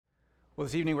Well,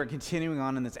 this evening we're continuing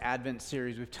on in this Advent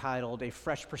series we've titled A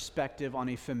Fresh Perspective on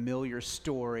a Familiar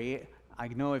Story. I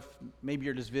know if maybe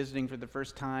you're just visiting for the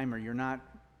first time or you're not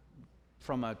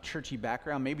from a churchy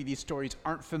background, maybe these stories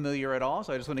aren't familiar at all,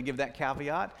 so I just want to give that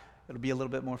caveat. It'll be a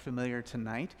little bit more familiar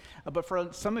tonight. But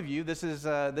for some of you, this is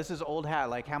old hat.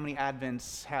 Like how many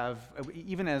Advents have,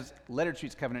 even as Leonard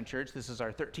Street's Covenant Church, this is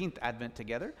our 13th Advent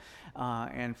together.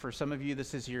 And for some of you,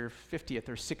 this is your 50th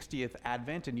or 60th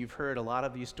Advent, and you've heard a lot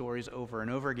of these stories over and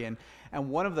over again. And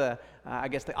one of the,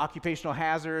 the occupational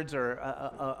hazards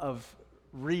of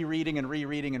rereading and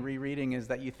rereading and rereading is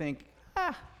that you think,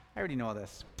 I already know all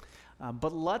this.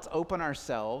 But let's open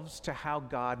ourselves to how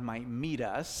God might meet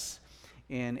us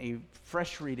in a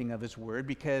fresh reading of his word,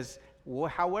 because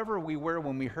however we were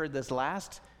when we heard this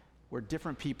last, we're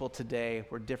different people today,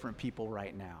 we're different people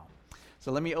right now.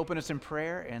 So let me open us in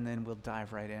prayer, and then we'll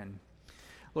dive right in.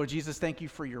 Lord Jesus, thank you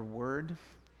for your word,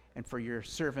 and for your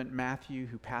servant Matthew,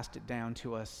 who passed it down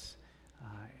to us,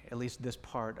 at least this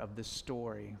part of this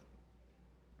story.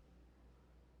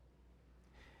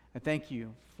 I thank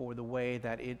you for the way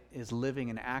that it is living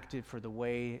and active, for the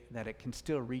way that it can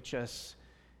still reach us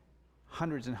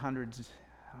hundreds and hundreds,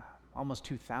 almost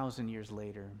 2,000 years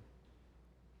later.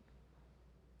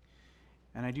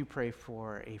 And I do pray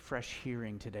for a fresh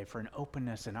hearing today, for an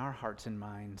openness in our hearts and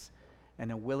minds,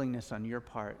 and a willingness on your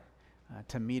part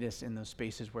to meet us in those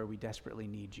spaces where we desperately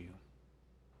need you.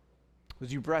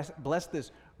 Would you bless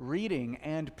this reading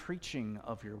and preaching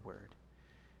of your word,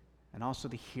 and also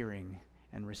the hearing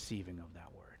and receiving of that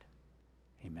word.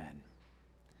 Amen.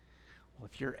 Well,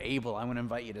 if you're able, I want to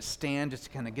invite you to stand just to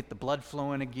kind of get the blood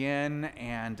flowing again,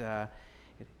 and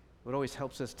it always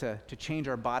helps us to change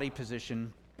our body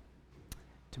position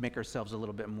to make ourselves a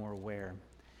little bit more aware.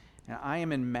 Now, I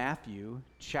am in Matthew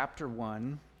chapter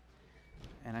 1,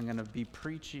 and I'm going to be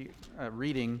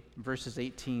reading verses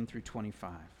 18 through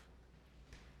 25.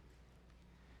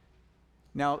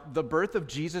 Now, the birth of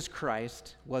Jesus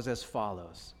Christ was as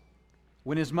follows.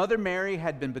 When his mother Mary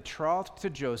had been betrothed to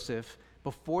Joseph,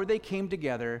 before they came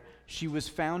together, she was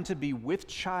found to be with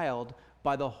child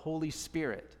by the Holy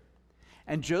Spirit.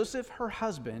 And Joseph, her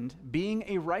husband, being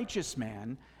a righteous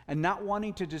man and not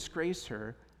wanting to disgrace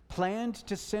her, planned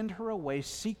to send her away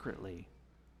secretly.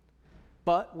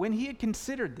 But when he had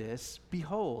considered this,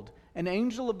 behold, an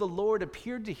angel of the Lord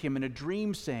appeared to him in a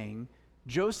dream, saying,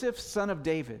 Joseph, son of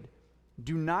David,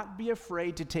 do not be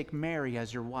afraid to take Mary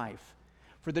as your wife.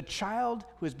 For the child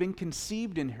who has been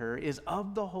conceived in her is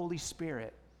of the Holy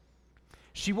Spirit.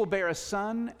 She will bear a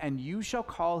son, and you shall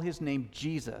call his name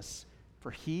Jesus, for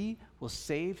he will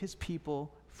save his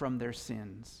people from their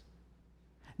sins.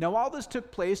 Now all this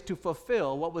took place to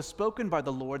fulfill what was spoken by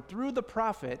the Lord through the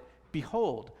prophet,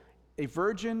 Behold, a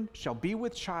virgin shall be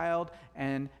with child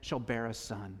and shall bear a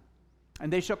son.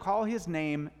 And they shall call his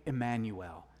name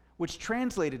Emmanuel, which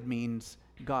translated means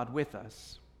God with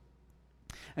us.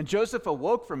 And Joseph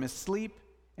awoke from his sleep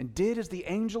and did as the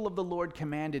angel of the Lord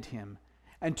commanded him,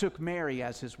 and took Mary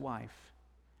as his wife.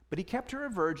 But he kept her a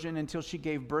virgin until she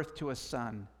gave birth to a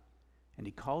son, and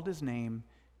he called his name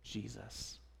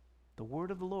Jesus. The word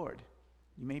of the Lord.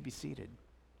 You may be seated.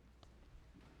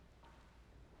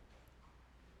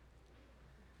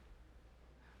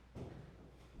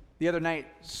 The other night,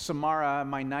 Samara,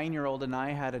 my 9-year-old, and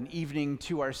I had an evening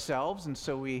to ourselves, and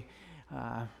so we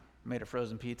made a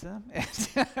frozen pizza.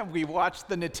 We watched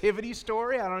The Nativity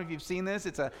Story. I don't know if you've seen this.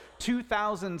 It's a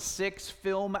 2006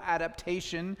 film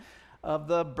adaptation of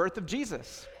the birth of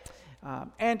Jesus.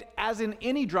 And as in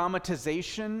any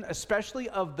dramatization, especially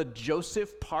of the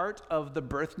Joseph part of the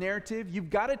birth narrative, you've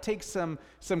got to take some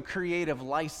creative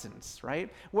license,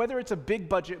 right? Whether it's a big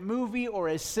budget movie or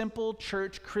a simple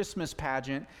church Christmas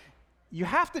pageant, you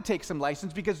have to take some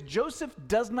license because Joseph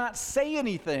does not say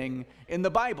anything in the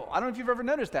Bible. I don't know if you've ever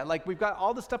noticed that. Like, we've got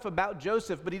all the stuff about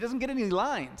Joseph, but he doesn't get any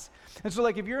lines. And so,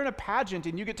 like, if you're in a pageant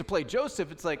and you get to play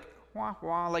Joseph, it's like, wah,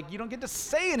 wah, like, you don't get to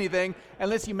say anything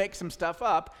unless you make some stuff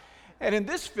up. And in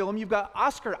this film, you've got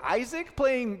Oscar Isaac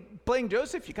playing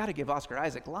Joseph. You got to give Oscar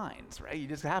Isaac lines, right? You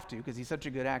just have to because he's such a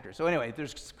good actor. So anyway,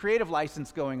 there's creative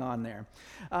license going on there.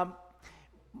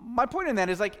 My point in that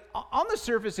is, like, on the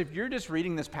surface, if you're just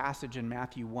reading this passage in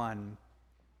Matthew 1,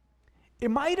 it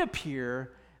might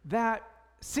appear that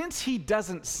since he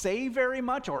doesn't say very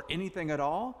much or anything at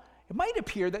all, it might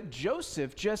appear that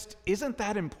Joseph just isn't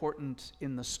that important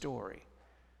in the story.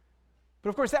 But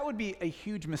of course, that would be a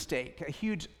huge mistake, a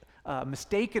huge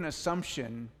mistaken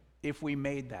assumption if we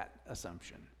made that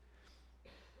assumption.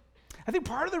 I think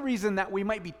part of the reason that we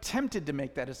might be tempted to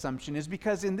make that assumption is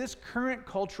because in this current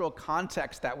cultural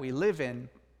context that we live in,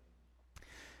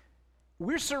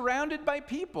 we're surrounded by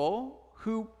people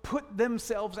who put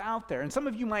themselves out there. And some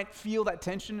of you might feel that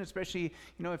tension, especially,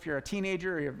 if you're a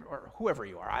teenager or whoever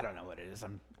you are. I don't know what it is.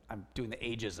 I'm doing the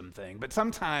ageism thing. But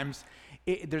sometimes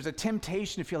there's a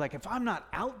temptation to feel like, if I'm not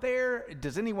out there,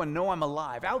 does anyone know I'm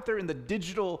alive? Out there in the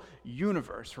digital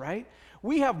universe, right?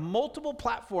 We have multiple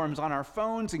platforms on our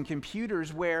phones and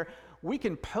computers where we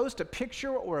can post a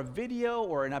picture or a video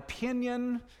or an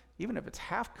opinion, even if it's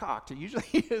half-cocked, it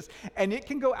usually is, and it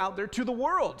can go out there to the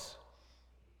world.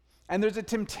 And there's a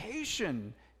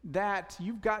temptation that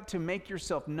you've got to make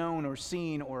yourself known or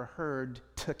seen or heard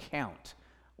to count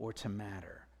or to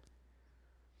matter.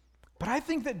 But I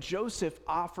think that Joseph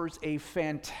offers a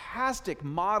fantastic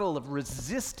model of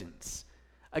resistance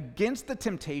against the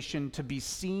temptation to be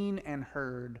seen and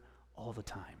heard all the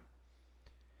time.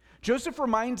 Joseph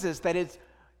reminds us that it's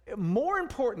more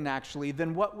important, actually,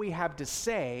 than what we have to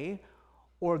say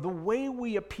or the way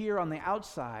we appear on the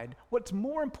outside. What's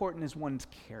more important is one's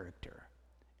character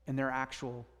and their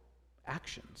actual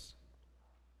actions.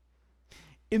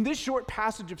 In this short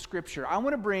passage of Scripture, I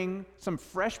want to bring some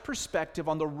fresh perspective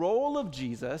on the role of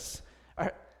Jesus,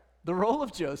 the role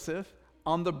of Joseph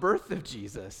on the birth of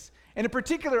Jesus. And in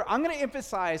particular, I'm going to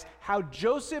emphasize how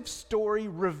Joseph's story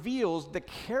reveals the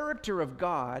character of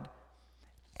God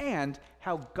and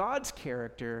how God's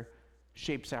character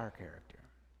shapes our character.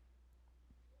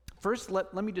 First,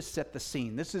 let me just set the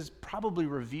scene. This is probably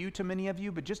review to many of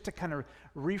you, but just to kind of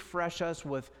refresh us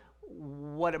with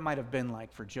what it might have been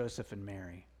like for Joseph and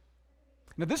Mary.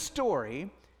 Now, this story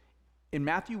in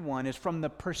Matthew 1 is from the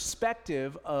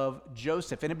perspective of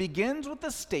Joseph, and it begins with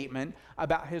a statement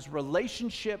about his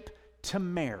relationship to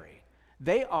Mary.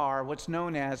 They are what's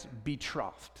known as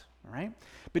betrothed, all right?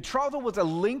 Betrothal was a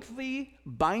lengthy,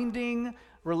 binding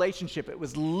relationship. It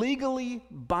was legally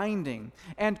binding.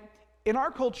 And in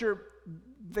our culture,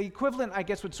 the equivalent, I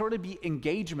guess, would sort of be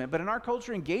engagement. But in our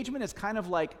culture, engagement is kind of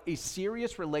like a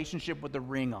serious relationship with a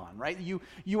ring on, right?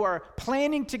 You are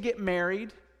planning to get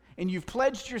married, and you've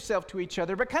pledged yourself to each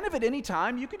other, but kind of at any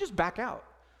time, you can just back out.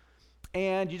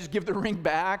 And you just give the ring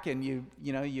back, and you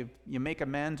make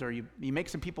amends, or you make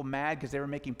some people mad because they were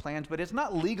making plans. But it's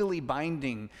not legally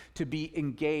binding to be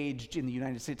engaged in the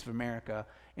United States of America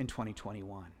in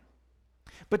 2021.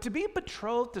 But to be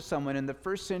betrothed to someone in the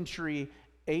first century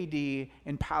AD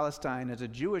in Palestine as a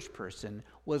Jewish person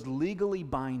was legally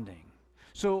binding.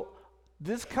 So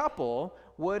this couple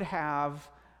would have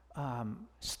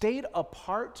stayed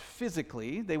apart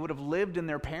physically. They would have lived in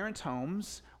their parents'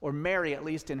 homes, or Mary at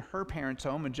least in her parents'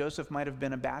 home, and Joseph might have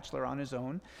been a bachelor on his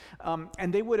own.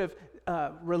 And they would have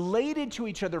related to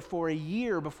each other for a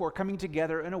year before coming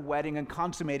together in a wedding and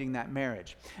consummating that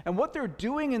marriage. And what they're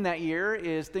doing in that year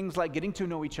is things like getting to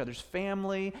know each other's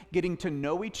family, getting to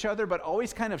know each other, but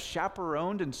always kind of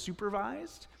chaperoned and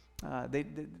supervised.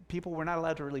 People were not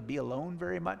allowed to really be alone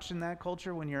very much in that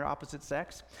culture when you're opposite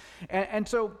sex. And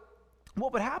so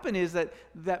what would happen is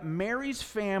that Mary's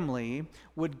family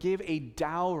would give a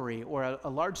dowry or a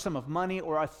large sum of money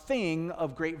or a thing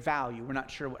of great value. We're not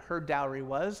sure what her dowry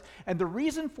was. And the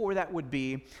reason for that would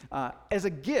be as a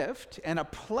gift and a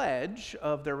pledge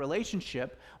of their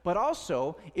relationship, but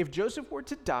also if Joseph were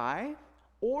to die,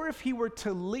 or if he were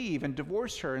to leave and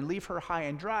divorce her and leave her high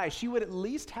and dry, she would at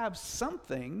least have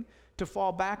something to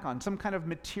fall back on, some kind of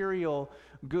material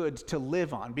goods to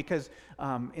live on. Because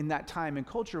in that time and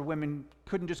culture, women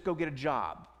couldn't just go get a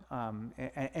job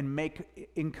and make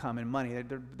income and money.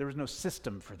 There was no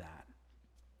system for that.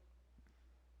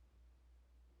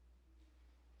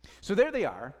 So there they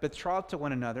are, betrothed to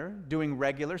one another, doing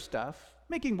regular stuff,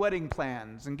 making wedding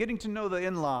plans and getting to know the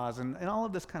in-laws and all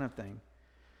of this kind of thing.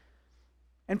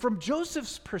 And from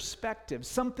Joseph's perspective,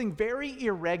 something very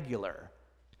irregular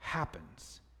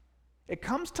happens. It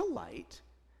comes to light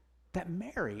that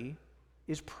Mary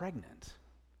is pregnant.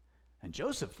 And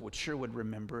Joseph would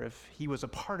remember if he was a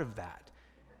part of that.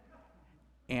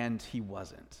 And he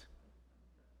wasn't.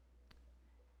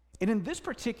 And in this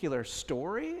particular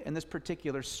story, in this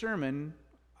particular sermon,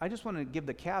 I just want to give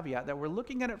the caveat that we're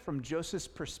looking at it from Joseph's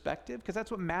perspective, because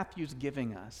that's what Matthew's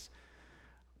giving us.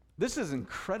 This is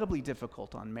incredibly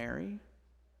difficult on Mary,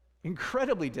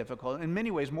 incredibly difficult, in many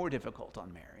ways more difficult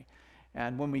on Mary.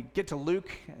 And when we get to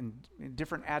Luke and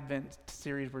different Advent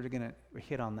series, we're going to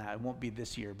hit on that. It won't be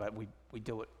this year, but we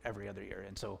do it every other year.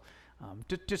 And so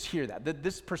just hear that.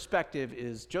 This perspective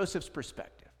is Joseph's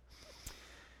perspective.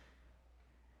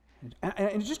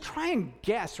 And just try and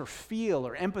guess or feel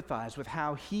or empathize with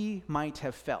how he might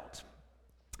have felt.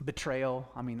 Betrayal,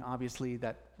 obviously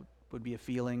that would be a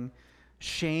feeling.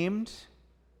 Shamed,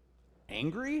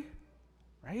 angry,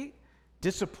 right?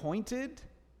 Disappointed,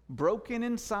 broken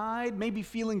inside, maybe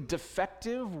feeling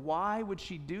defective. Why would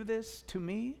she do this to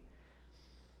me?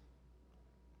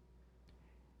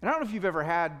 And I don't know if you've ever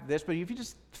had this, but if you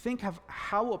just think of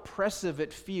how oppressive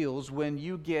it feels when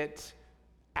you get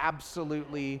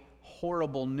absolutely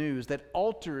horrible news that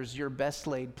alters your best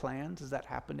laid plans. Does that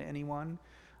happen to anyone?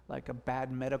 Like a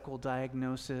bad medical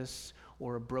diagnosis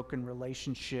or a broken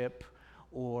relationship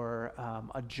or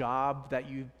a job that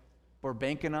you were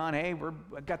banking on. Hey,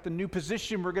 I got the new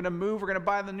position, we're going to move, we're going to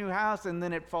buy the new house, and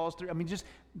then it falls through. I mean, just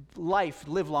life,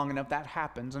 live long enough, that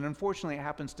happens. And unfortunately, it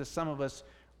happens to some of us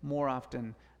more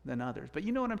often than others. But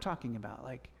you know what I'm talking about,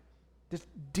 like this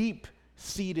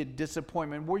deep-seated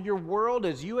disappointment where your world,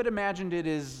 as you had imagined it,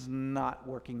 is not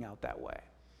working out that way.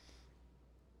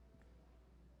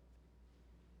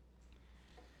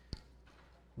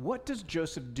 What does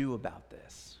Joseph do about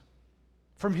this?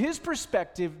 From his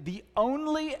perspective, the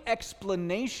only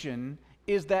explanation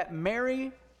is that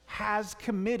Mary has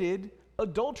committed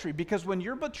adultery, because when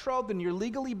you're betrothed and you're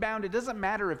legally bound, it doesn't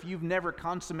matter if you've never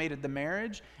consummated the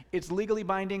marriage, it's legally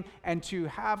binding, and to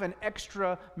have an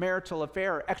extramarital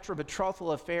affair or extra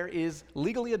betrothal affair is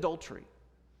legally adultery.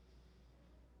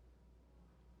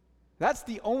 That's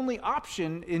the only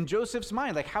option in Joseph's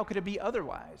mind. Like, how could it be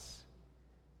otherwise?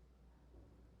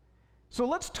 So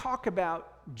let's talk about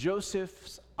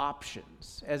Joseph's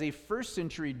options as a first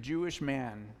century Jewish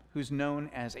man who's known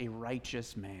as a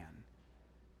righteous man.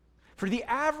 For the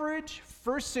average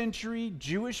first century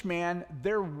Jewish man,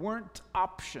 there weren't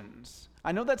options.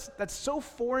 I know that's so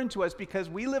foreign to us because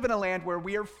we live in a land where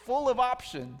we are full of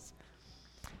options.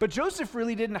 But Joseph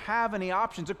really didn't have any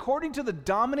options. According to the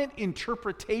dominant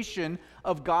interpretation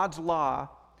of God's law,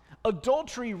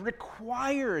 adultery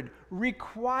required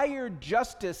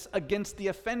justice against the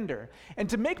offender. And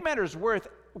to make matters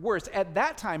worse, at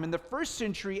that time, in the first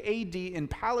century AD in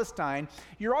Palestine,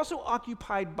 you're also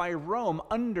occupied by Rome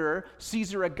under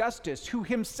Caesar Augustus, who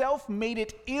himself made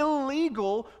it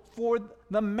illegal for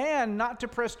the man not to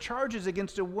press charges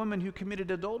against a woman who committed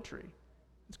adultery.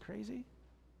 It's crazy.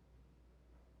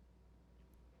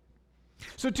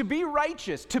 So to be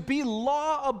righteous, to be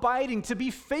law-abiding, to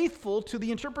be faithful to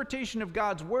the interpretation of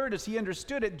God's word as he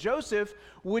understood it, Joseph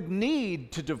would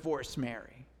need to divorce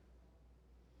Mary.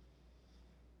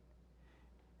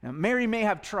 Now, Mary may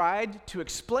have tried to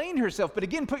explain herself, but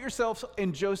again, put yourself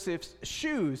in Joseph's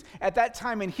shoes. At that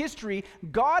time in history,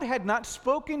 God had not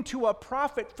spoken to a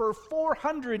prophet for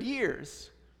 400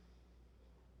 years.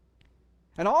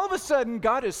 And all of a sudden,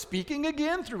 God is speaking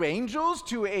again through angels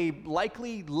to a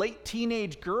likely late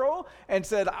teenage girl and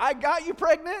said, I got you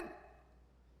pregnant.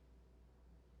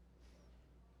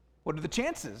 What are the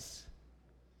chances?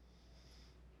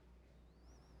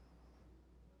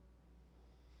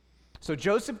 So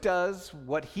Joseph does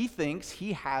what he thinks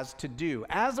he has to do.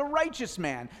 As a righteous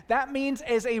man, that means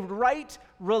as a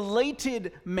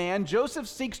right-related man, Joseph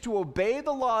seeks to obey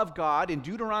the law of God in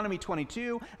Deuteronomy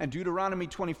 22 and Deuteronomy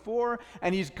 24,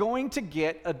 and he's going to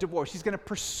get a divorce. He's going to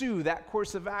pursue that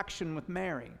course of action with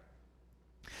Mary.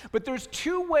 But there's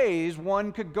two ways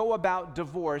one could go about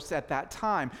divorce at that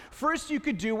time. First, you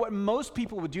could do what most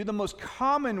people would do, the most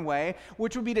common way,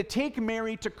 which would be to take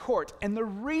Mary to court. And the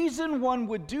reason one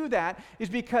would do that is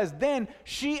because then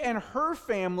she and her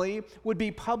family would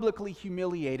be publicly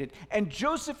humiliated, and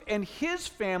Joseph and his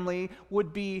family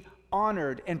would be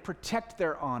honored and protect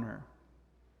their honor.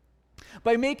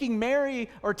 By taking Mary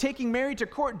to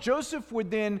court, Joseph would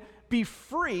then be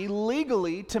free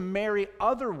legally to marry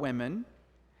other women,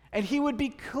 and he would be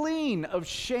clean of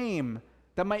shame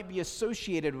that might be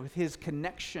associated with his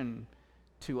connection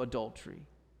to adultery.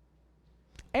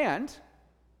 And,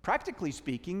 practically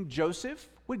speaking, Joseph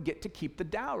would get to keep the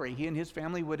dowry. He and his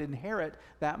family would inherit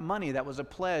that money that was a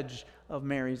pledge of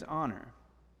Mary's honor.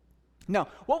 Now,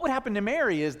 what would happen to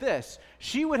Mary is this.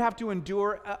 She would have to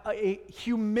endure a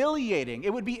humiliating,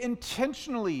 it would be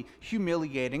intentionally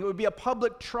humiliating. It would be a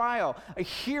public trial, a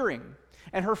hearing,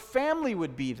 and her family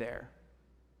would be there.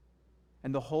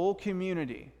 And the whole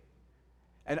community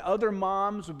and other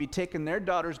moms would be taking their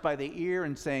daughters by the ear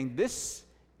and saying, this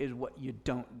is what you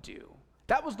don't do.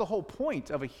 That was the whole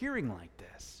point of a hearing like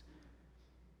this.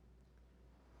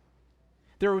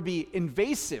 There would be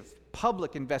invasive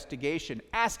public investigation,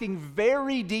 asking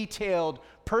very detailed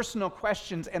personal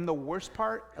questions, and the worst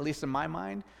part, at least in my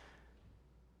mind,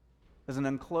 is an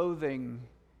unclothing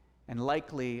and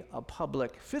likely a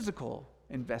public physical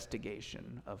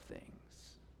investigation of things.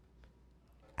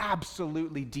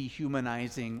 Absolutely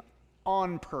dehumanizing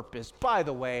on purpose. By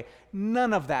the way,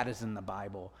 none of that is in the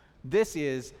Bible. This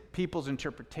is people's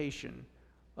interpretation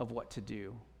of what to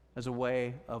do as a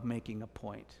way of making a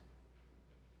point.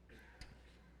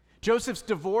 Joseph's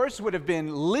divorce would have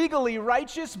been legally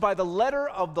righteous by the letter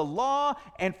of the law,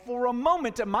 and for a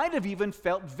moment it might have even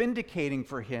felt vindicating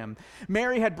for him.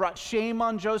 Mary had brought shame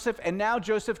on Joseph, and now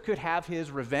Joseph could have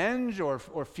his revenge or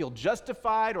feel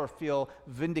justified or feel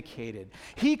vindicated.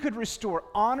 He could restore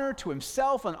honor to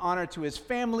himself and honor to his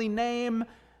family name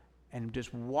and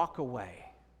just walk away.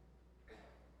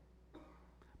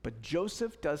 But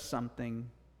Joseph does something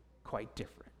quite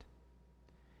different.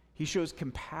 He shows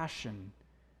compassion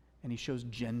and he shows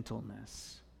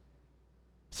gentleness.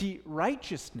 See,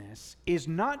 righteousness is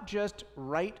not just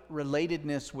right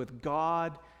relatedness with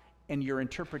God and your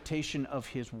interpretation of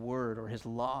his word or his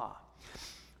law.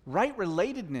 Right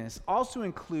relatedness also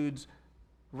includes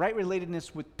right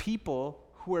relatedness with people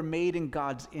who are made in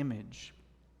God's image.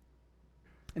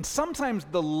 And sometimes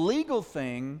the legal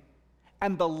thing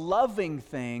and the loving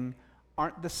thing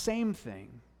aren't the same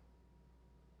thing.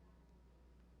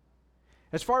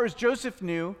 As far as Joseph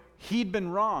knew, he'd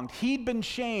been wronged, he'd been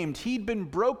shamed, he'd been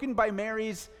broken by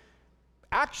Mary's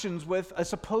actions with a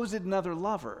supposed another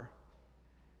lover.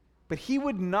 But he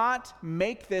would not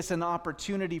make this an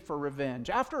opportunity for revenge.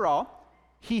 After all,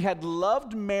 he had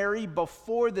loved Mary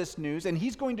before this news, and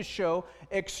he's going to show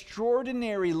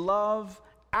extraordinary love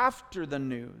after the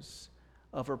news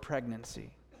of her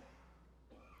pregnancy.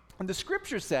 And the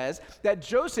scripture says that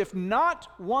Joseph, not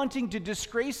wanting to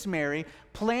disgrace Mary,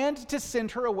 planned to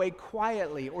send her away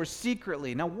quietly or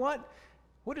secretly. Now, what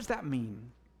does that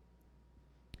mean?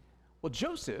 Well,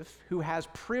 Joseph, who has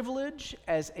privilege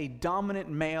as a dominant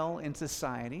male in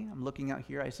society, I'm looking out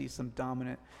here, I see some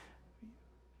dominant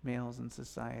males in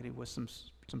society with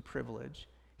some privilege.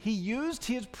 He used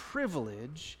his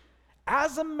privilege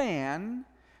as a man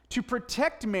to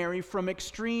protect Mary from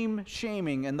extreme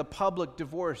shaming and the public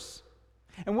divorce.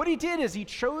 And what he did is he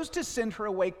chose to send her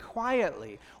away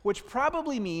quietly, which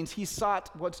probably means he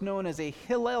sought what's known as a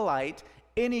Hillelite,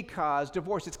 any-cause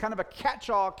divorce. It's kind of a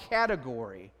catch-all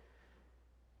category.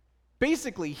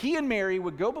 Basically, he and Mary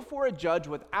would go before a judge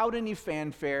without any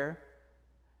fanfare.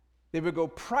 They would go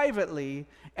privately,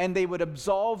 and they would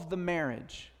absolve the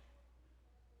marriage.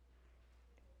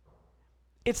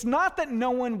 It's not that no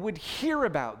one would hear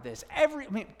about this.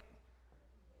 Everybody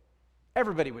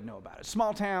would know about it.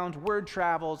 Small towns, word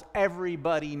travels,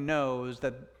 everybody knows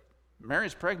that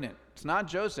Mary's pregnant. It's not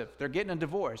Joseph. They're getting a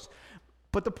divorce.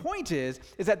 But the point is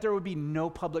that there would be no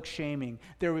public shaming.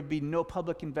 There would be no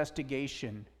public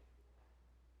investigation.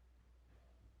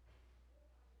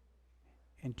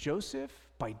 And Joseph,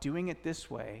 by doing it this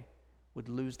way, would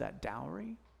lose that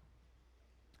dowry,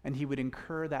 and he would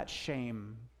incur that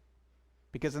shame.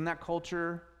 Because in that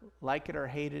culture, like it or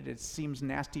hate it, it seems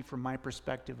nasty from my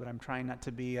perspective, but I'm trying not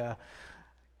to be a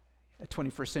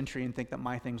 21st century and think that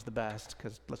my thing's the best,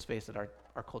 because let's face it,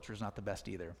 our culture is not the best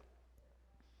either.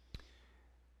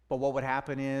 But what would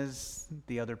happen is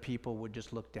the other people would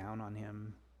just look down on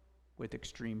him with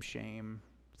extreme shame.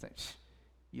 Say,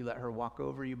 you let her walk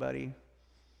over you, buddy?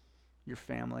 Your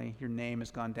family, your name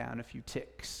has gone down a few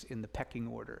ticks in the pecking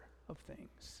order of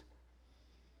things.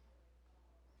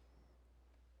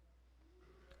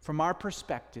 From our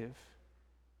perspective,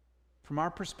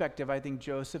 I think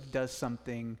Joseph does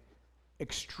something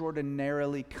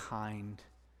extraordinarily kind.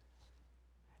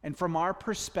 And from our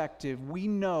perspective, we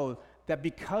know that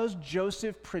because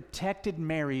Joseph protected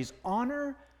Mary's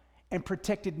honor and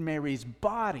protected Mary's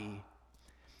body,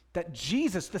 that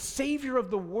Jesus, the Savior of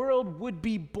the world, would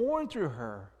be born through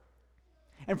her.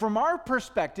 And from our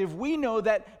perspective, we know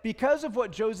that because of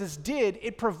what Joseph did,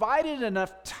 it provided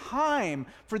enough time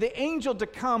for the angel to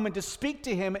come and to speak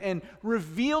to him and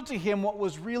reveal to him what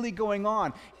was really going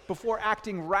on before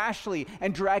acting rashly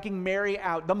and dragging Mary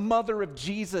out, the mother of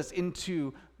Jesus,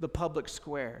 into the public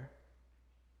square.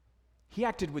 He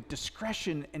acted with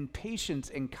discretion and patience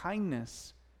and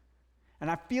kindness. And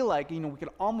I feel like, we could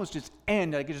almost just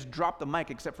end. I could just drop the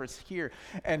mic, except for it's here,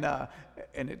 and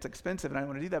it's expensive, and I don't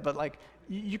want to do that. But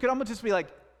you could almost just be like,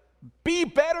 be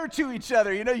better to each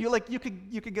other. You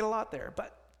could get a lot there.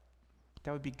 But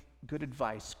that would be good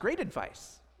advice, great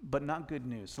advice, but not good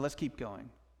news. So let's keep going.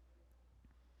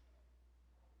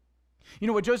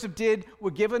 What Joseph did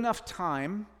would give enough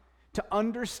time to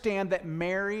understand that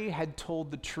Mary had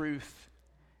told the truth.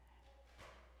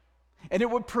 And it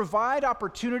would provide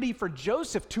opportunity for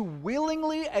Joseph to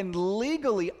willingly and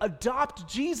legally adopt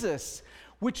Jesus,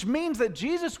 which means that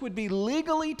Jesus would be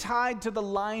legally tied to the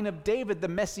line of David, the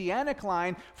messianic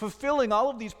line, fulfilling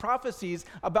all of these prophecies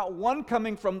about one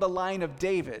coming from the line of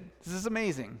David. This is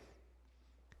amazing.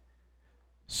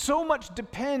 So much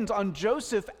depends on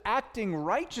Joseph acting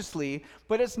righteously,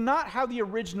 but it's not how the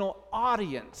original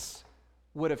audience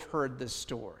would have heard this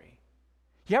story.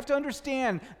 You have to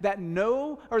understand that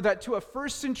to a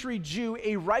first century Jew,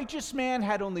 a righteous man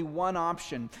had only one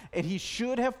option, and he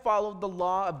should have followed the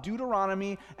law of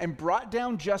Deuteronomy and brought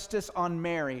down justice on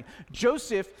Mary.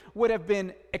 Joseph would have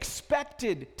been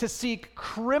expected to seek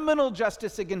criminal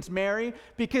justice against Mary,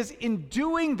 because in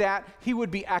doing that, he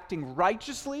would be acting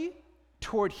righteously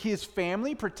toward his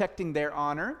family, protecting their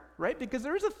honor, right? Because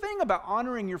there is a thing about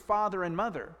honoring your father and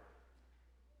mother.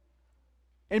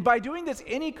 And by doing this,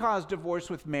 any cause divorce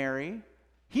with Mary,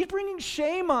 he's bringing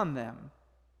shame on them.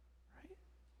 Right?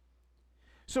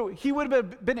 So he would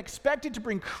have been expected to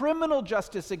bring criminal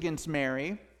justice against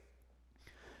Mary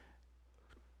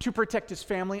to protect his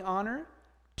family honor,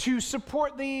 to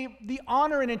support the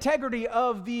honor and integrity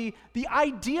of the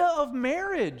idea of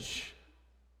marriage,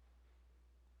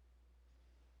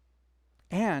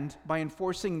 and by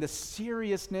enforcing the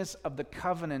seriousness of the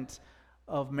covenant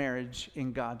of marriage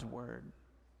in God's word.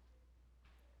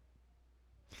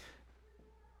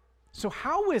 So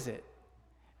how is it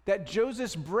that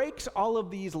Joseph breaks all of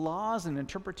these laws and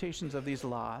interpretations of these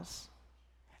laws,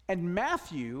 and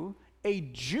Matthew, a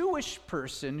Jewish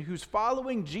person who's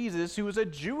following Jesus, who is a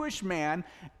Jewish man,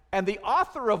 and the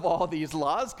author of all these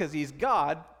laws, because he's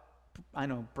God, I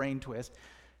know, brain twist,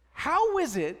 how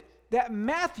is it that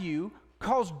Matthew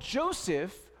calls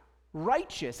Joseph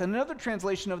righteous? And another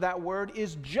translation of that word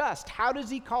is just. How does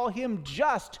he call him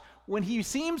just when he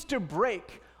seems to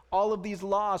break all of these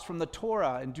laws from the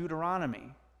Torah and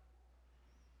Deuteronomy?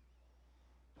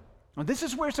 Well, this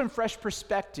is where some fresh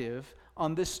perspective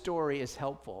on this story is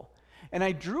helpful. And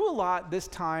I drew a lot this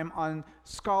time on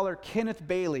scholar Kenneth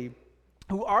Bailey,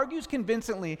 who argues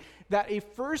convincingly that a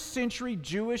first century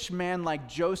Jewish man like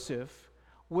Joseph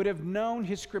would have known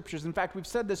his scriptures. In fact, we've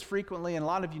said this frequently, and a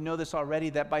lot of you know this already,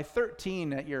 that by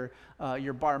 13 at your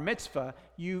bar mitzvah,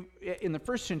 in the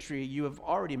first century, you have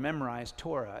already memorized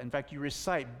Torah. In fact, you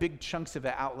recite big chunks of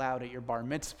it out loud at your bar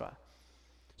mitzvah.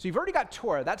 So you've already got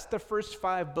Torah. That's the first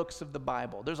 5 books of the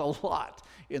Bible. There's a lot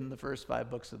in the first 5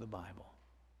 books of the Bible.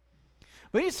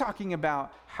 But he's talking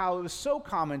about how it was so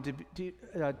common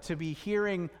to be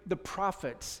hearing the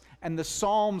prophets, and the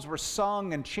Psalms were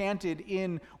sung and chanted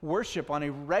in worship on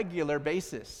a regular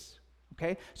basis.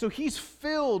 Okay? So he's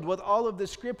filled with all of the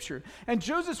scripture. And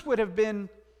Joseph would have been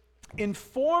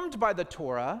informed by the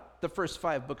Torah, the first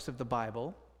 5 books of the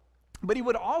Bible, but he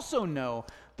would also know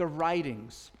the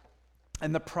writings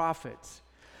and the prophets.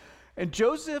 And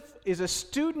Joseph is a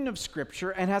student of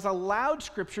Scripture and has allowed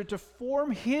Scripture to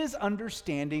form his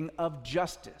understanding of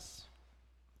justice.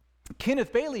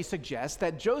 Kenneth Bailey suggests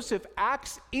that Joseph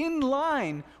acts in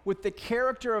line with the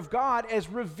character of God as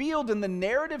revealed in the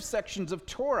narrative sections of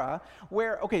Torah,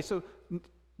 where, so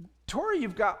Torah,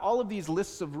 you've got all of these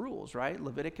lists of rules, right?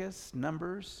 Leviticus,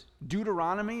 Numbers,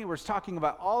 Deuteronomy, we're talking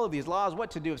about all of these laws,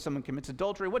 what to do if someone commits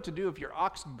adultery, what to do if your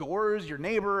ox gores your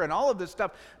neighbor, and all of this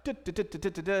stuff. Here's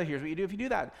what you do if you do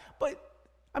that. But,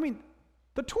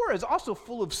 the Torah is also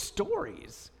full of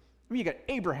stories. You got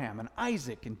Abraham and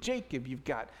Isaac and Jacob, you've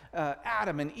got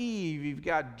Adam and Eve, you've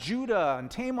got Judah and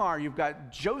Tamar, you've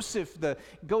got Joseph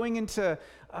going into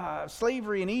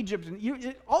slavery in Egypt,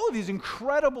 and all of these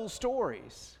incredible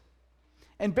stories.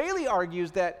 And Bailey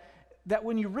argues that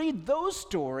when you read those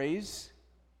stories,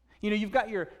 you've got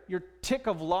your tick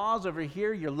of laws over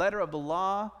here, your letter of the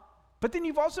law, but then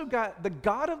you've also got the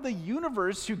God of the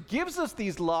universe who gives us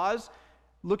these laws,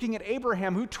 looking at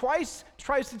Abraham, who twice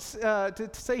tries to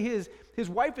say his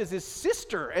wife is his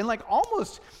sister, and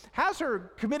almost has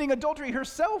her committing adultery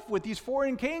herself with these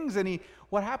foreign kings. And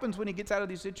what happens when he gets out of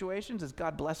these situations is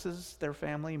God blesses their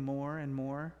family more and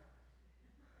more.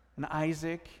 And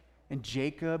Isaac and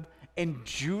Jacob and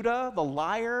Judah, the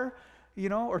liar,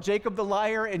 or Jacob the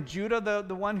liar, and Judah,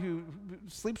 the one who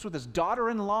sleeps with his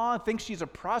daughter-in-law, thinks she's a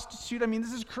prostitute.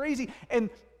 This is crazy. And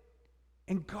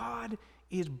God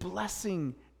is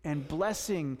blessing and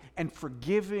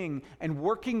forgiving and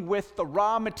working with the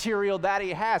raw material that he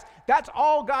has. That's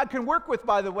all God can work with,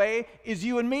 by the way, is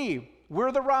you and me.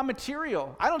 We're the raw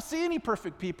material. I don't see any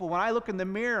perfect people when I look in the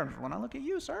mirror. When I look at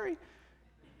you, sorry.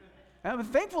 I'm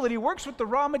thankful that he works with the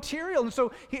raw material. And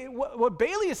so what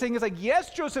Bailey is saying is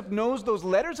yes, Joseph knows those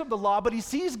letters of the law, but he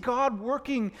sees God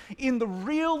working in the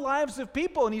real lives of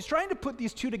people. And he's trying to put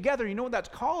these two together. You know what that's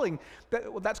called?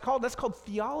 That's called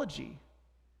theology.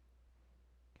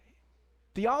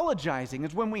 Theologizing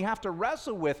is when we have to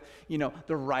wrestle with,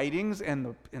 the writings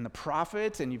and the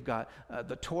prophets, and you've got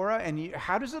the Torah, and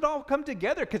how does it all come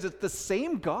together? Because it's the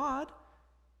same God.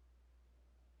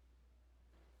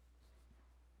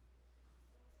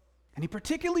 And he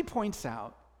particularly points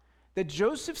out that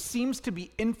Joseph seems to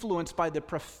be influenced by the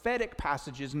prophetic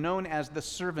passages known as the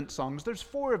servant songs. There's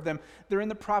 4 of them. They're in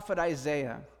the prophet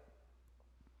Isaiah.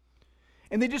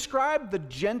 And they describe the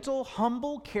gentle,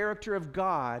 humble character of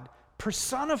God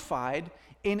personified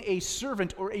in a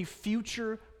servant or a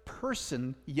future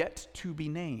person yet to be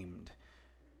named.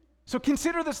 So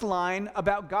consider this line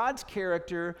about God's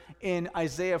character in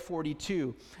Isaiah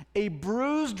 42. A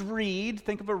bruised reed,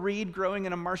 think of a reed growing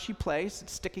in a marshy place,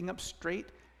 it's sticking up straight,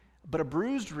 but a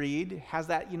bruised reed has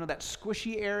that, that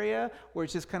squishy area where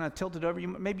it's just kind of tilted over.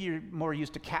 Maybe you're more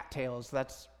used to cattails.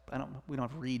 We don't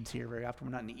have reeds here very often.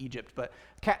 We're not in Egypt, but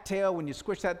cattail, when you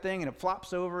squish that thing and it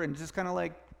flops over and it's just kind of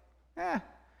like,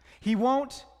 He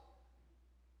won't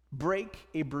break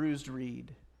a bruised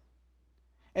reed.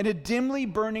 And a dimly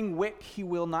burning wick he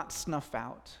will not snuff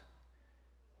out.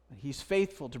 He's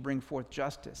faithful to bring forth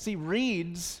justice. See,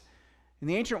 reeds in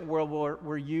the ancient world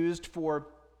were used for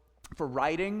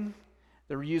writing.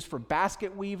 They were used for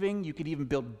basket weaving. You could even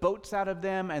build boats out of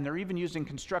them, and they're even used in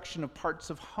construction of parts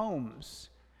of homes.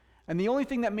 And the only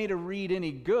thing that made a reed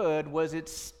any good was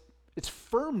its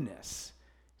firmness,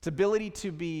 its ability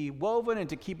to be woven and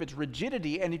to keep its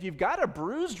rigidity. And if you've got a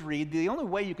bruised reed, the only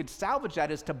way you could salvage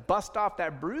that is to bust off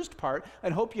that bruised part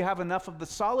and hope you have enough of the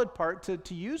solid part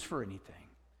to use for anything.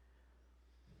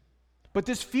 But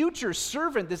this future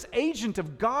servant, this agent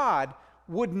of God,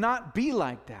 would not be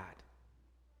like that.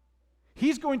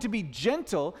 He's going to be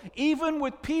gentle even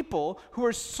with people who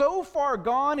are so far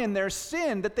gone in their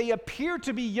sin that they appear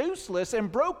to be useless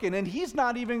and broken, and he's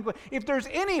not even, if there's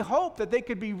any hope that they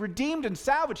could be redeemed and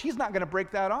salvaged, he's not going to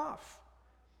break that off.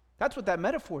 That's what that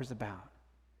metaphor is about.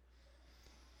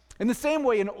 In the same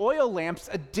way, in oil lamps,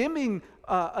 a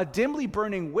dimly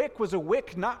burning wick was a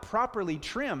wick not properly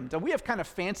trimmed. And we have kind of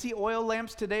fancy oil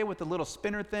lamps today with the little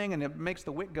spinner thing, and it makes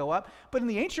the wick go up. But in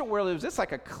the ancient world, it was just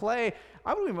like a clay.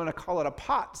 I don't even want to call it a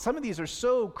pot. Some of these are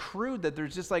so crude that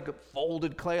there's just like a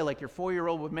folded clay, like your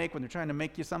 4-year-old would make when they're trying to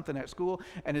make you something at school.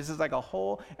 And it's just like a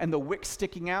hole, and the wick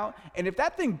sticking out. And if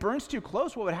that thing burns too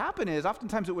close, what would happen is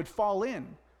oftentimes it would fall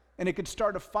in, and it could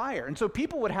start a fire. And so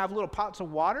people would have little pots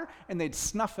of water, and they'd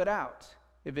snuff it out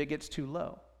if it gets too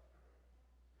low.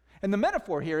 And the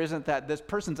metaphor here isn't that this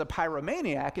person's a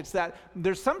pyromaniac. It's that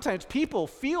there's sometimes people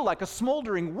feel like a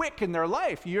smoldering wick in their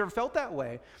life. You ever felt that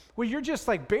way? Where you're just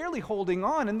like barely holding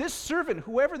on. And this servant,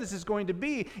 whoever this is going to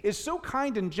be, is so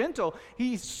kind and gentle.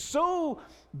 He's so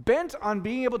bent on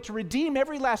being able to redeem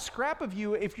every last scrap of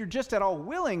you. If you're just at all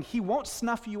willing, he won't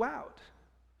snuff you out.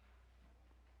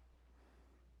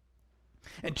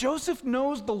 And Joseph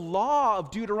knows the law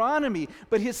of Deuteronomy,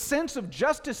 but his sense of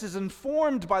justice is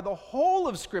informed by the whole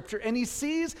of Scripture, and he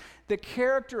sees the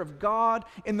character of God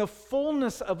in the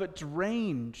fullness of its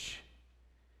range.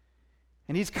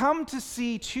 And he's come to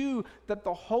see, too, that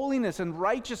the holiness and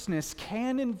righteousness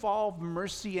can involve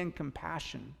mercy and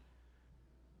compassion.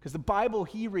 Because the Bible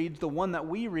he reads, the one that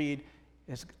we read,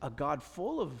 is a God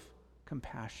full of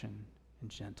compassion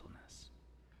and gentleness.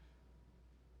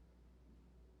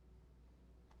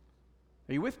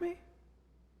 Are you with me?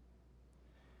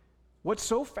 What's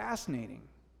so fascinating,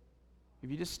 if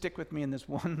you just stick with me in this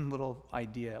one little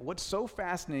idea, what's so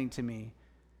fascinating to me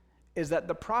is that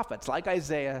the prophets, like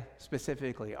Isaiah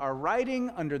specifically, are writing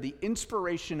under the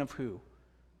inspiration of who?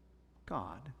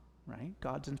 God, right?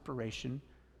 God's inspiration,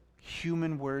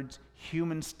 human words,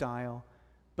 human style,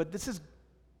 but this is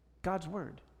God's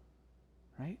word,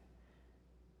 right?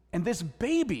 And this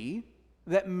baby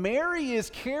that Mary is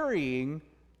carrying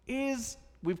is,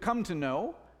 we've come to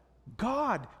know,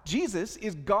 God. Jesus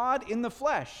is God in the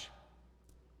flesh.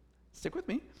 Stick with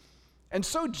me. And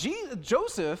so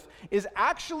Joseph is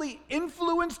actually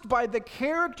influenced by the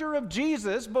character of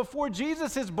Jesus before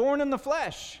Jesus is born in the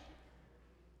flesh.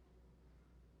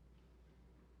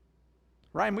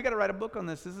 Ryan, we got to write a book on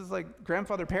this. This is like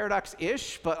grandfather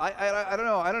paradox-ish, but I don't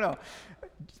know.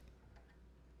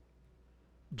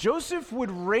 Joseph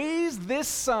would raise this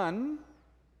son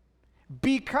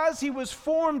because he was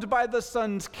formed by the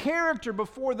Son's character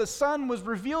before the Son was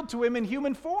revealed to him in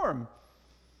human form.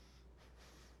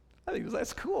 I think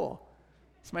that's cool.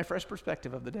 It's my fresh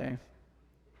perspective of the day.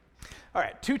 All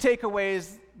right, 2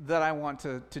 takeaways that I want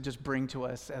to just bring to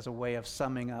us as a way of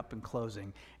summing up and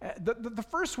closing. The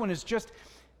first one is just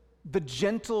the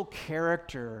gentle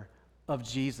character of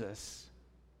Jesus.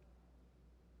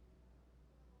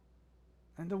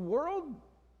 And the world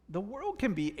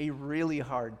can be a really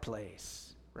hard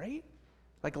place, right?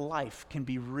 Like life can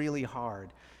be really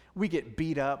hard. We get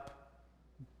beat up,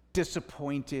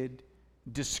 disappointed,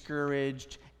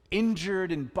 discouraged,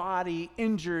 injured in body,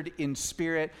 injured in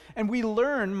spirit. And we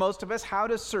learn, most of us, how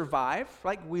to survive.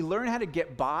 Like, we learn how to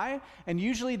get by, and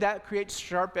usually that creates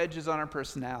sharp edges on our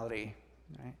personality,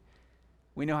 right?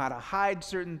 We know how to hide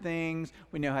certain things.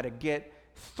 We know how to get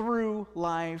through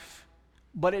life.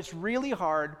 But it's really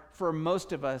hard for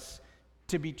most of us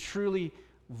to be truly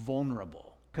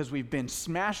vulnerable because we've been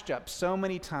smashed up so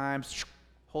many times.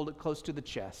 Hold it close to the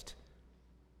chest,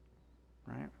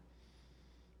 right?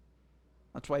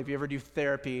 That's why if you ever do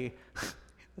therapy,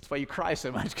 that's why you cry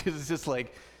so much, because it's just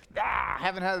like,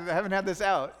 haven't had this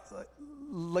out.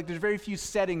 Like, there's very few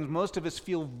settings. Most of us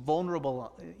feel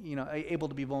vulnerable, able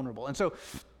to be vulnerable. And so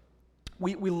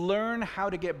we learn how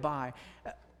to get by.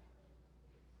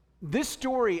 This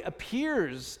story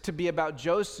appears to be about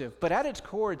Joseph, but at its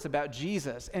core, it's about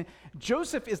Jesus. And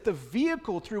Joseph is the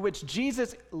vehicle through which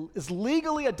Jesus is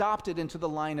legally adopted into the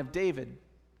line of David.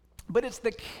 But it's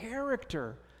the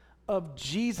character of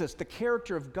Jesus, the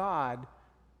character of God,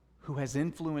 who has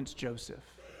influenced Joseph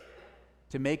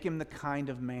to make him the kind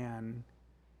of man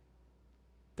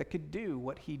that could do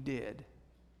what he did.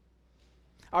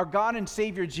 Our God and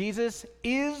Savior Jesus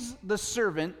is the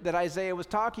servant that Isaiah was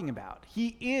talking about.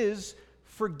 He is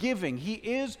forgiving. He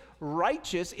is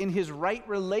righteous in his right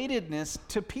relatedness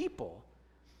to people.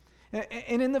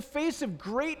 And in the face of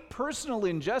great personal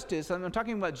injustice, I'm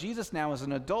talking about Jesus now as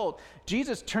an adult,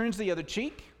 Jesus turns the other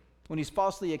cheek when he's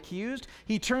falsely accused.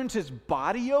 He turns his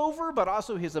body over, but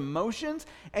also his emotions,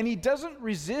 and he doesn't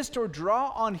resist or draw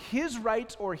on his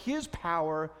rights or his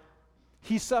power.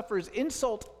 He suffers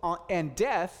insult and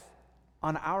death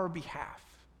on our behalf.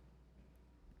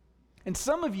 And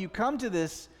some of you come to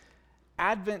this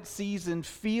Advent season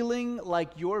feeling like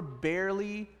you're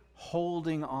barely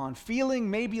holding on,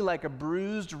 feeling maybe like a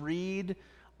bruised reed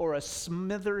or a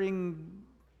smoldering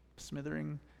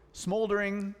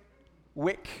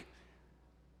wick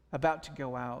about to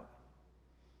go out.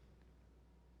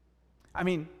 I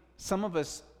mean, some of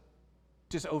us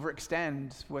just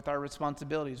overextend with our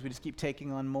responsibilities. We just keep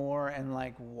taking on more, and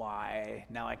like, why?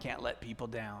 Now I can't let people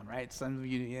down, right? Some of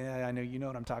you, yeah, I know you know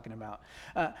what I'm talking about.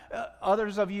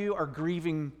 Others of you are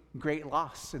grieving great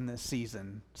loss in this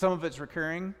season. Some of it's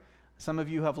recurring. Some of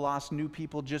you have lost new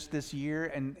people just this year,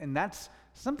 and that's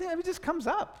something that just comes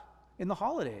up in the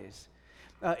holidays.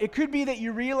 It could be that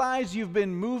you realize you've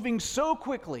been moving so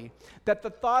quickly that the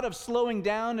thought of slowing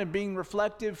down and being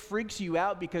reflective freaks you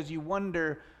out because you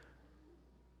wonder,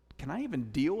 can I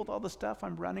even deal with all the stuff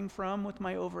I'm running from with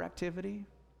my overactivity?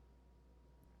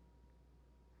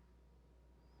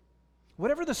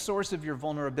 Whatever the source of your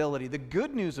vulnerability, the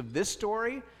good news of this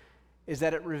story is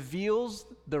that it reveals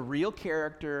the real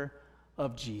character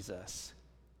of Jesus.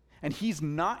 And he's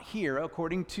not here,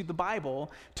 according to the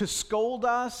Bible, to scold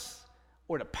us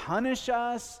or to punish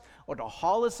us or to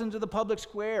haul us into the public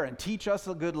square and teach us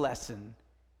a good lesson.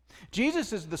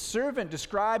 Jesus is the servant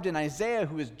described in Isaiah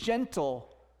who is gentle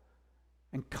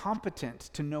and competent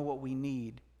to know what we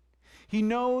need. He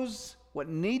knows what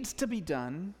needs to be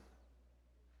done,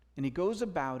 and he goes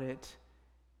about it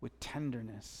with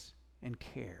tenderness and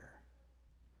care.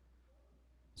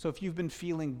 So if you've been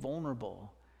feeling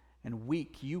vulnerable and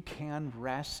weak, you can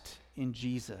rest in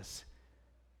Jesus.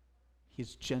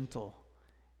 He's gentle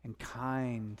and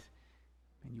kind,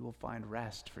 and you will find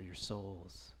rest for your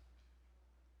souls.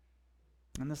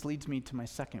 And this leads me to my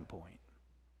second point.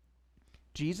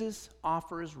 Jesus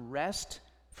offers rest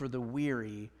for the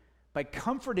weary by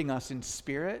comforting us in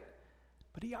spirit,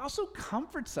 but he also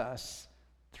comforts us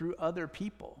through other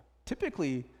people,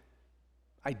 typically,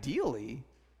 ideally,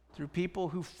 through people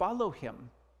who follow him,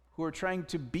 who are trying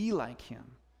to be like him.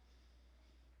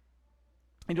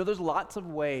 You know, there's lots of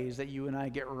ways that you and I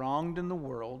get wronged in the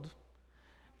world,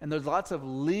 and there's lots of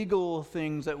legal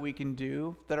things that we can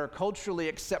do that are culturally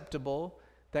acceptable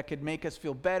that could make us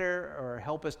feel better or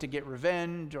help us to get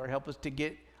revenge or help us to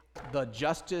get the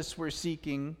justice we're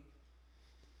seeking.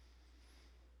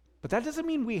 But that doesn't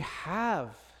mean we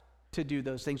have to do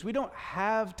those things. We don't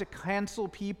have to cancel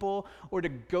people or to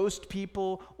ghost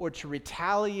people or to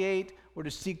retaliate or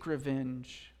to seek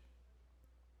revenge.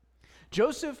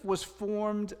 Joseph was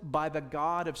formed by the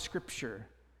God of Scripture.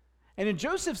 And in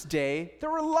Joseph's day, there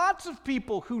were lots of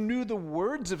people who knew the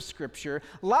words of Scripture,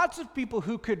 lots of people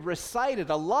who could recite it,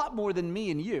 a lot more than me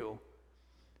and you.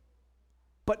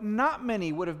 But not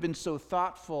many would have been so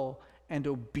thoughtful and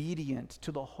obedient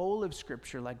to the whole of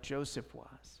Scripture like Joseph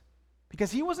was.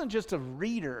 Because he wasn't just a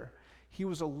reader, he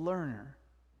was a learner.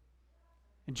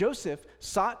 And Joseph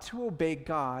sought to obey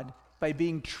God by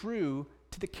being true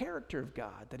to the character of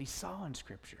God that he saw in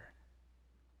Scripture.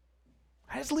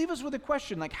 I just leave us with a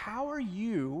question, like, how are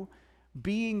you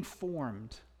being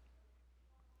formed?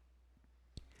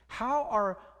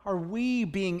 How are we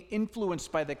being influenced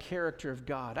by the character of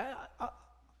God?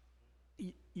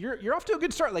 You're off to a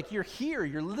good start. Like, you're here,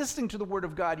 you're listening to the Word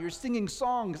of God, you're singing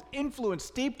songs, influenced,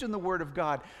 steeped in the Word of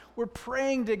God. We're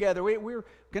praying together. We're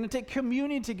going to take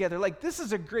communion together. Like, this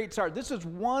is a great start. This is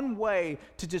one way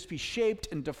to just be shaped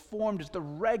and deformed, is the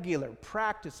regular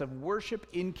practice of worship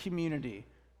in community.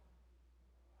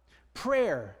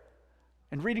 Prayer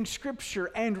and reading Scripture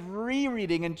and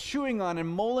rereading and chewing on and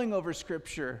mulling over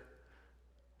Scripture.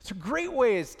 It's great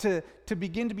ways to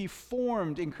begin to be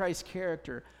formed in Christ's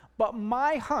character. But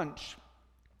my hunch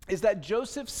is that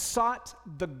Joseph sought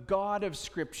the God of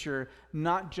Scripture,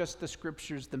 not just the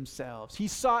Scriptures themselves. He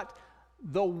sought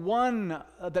the one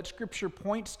that Scripture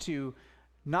points to,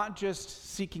 not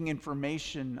just seeking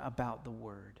information about the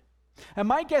Word. And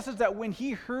my guess is that when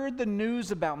he heard the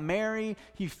news about Mary,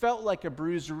 he felt like a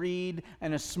bruised reed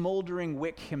and a smoldering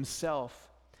wick himself.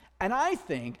 And I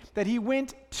think that he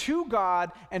went to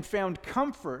God and found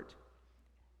comfort.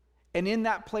 And in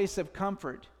that place of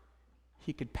comfort,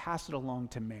 he could pass it along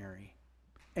to Mary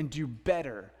and do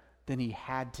better than he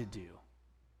had to do.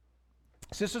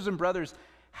 Sisters and brothers,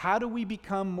 how do we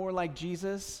become more like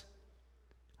Jesus?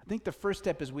 I think the first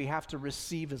step is we have to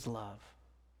receive his love.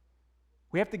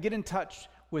 We have to get in touch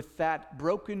with that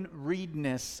broken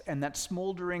reedness and that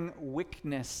smoldering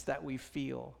wickness that we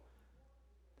feel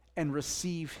and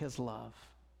receive his love.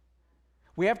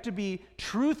 We have to be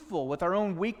truthful with our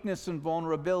own weakness and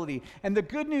vulnerability. And the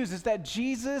good news is that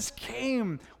Jesus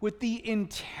came with the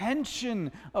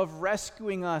intention of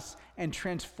rescuing us and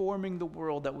transforming the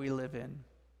world that we live in.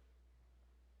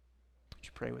 Would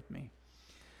you pray with me?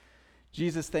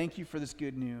 Jesus, thank you for this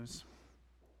good news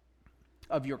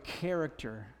of your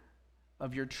character,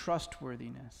 of your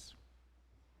trustworthiness,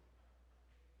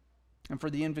 and for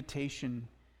the invitation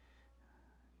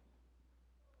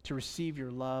to receive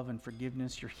your love and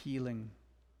forgiveness, your healing,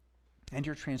 and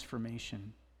your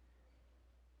transformation.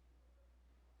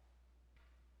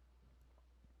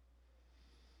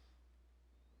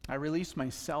 I release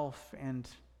myself and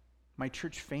my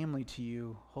church family to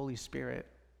you, Holy Spirit,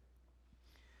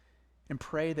 and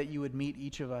pray that you would meet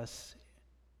each of us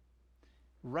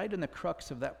right in the crux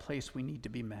of that place we need to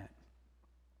be met.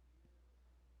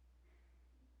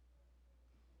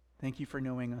 Thank you for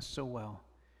knowing us so well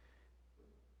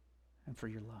and for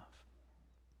your love.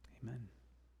 Amen.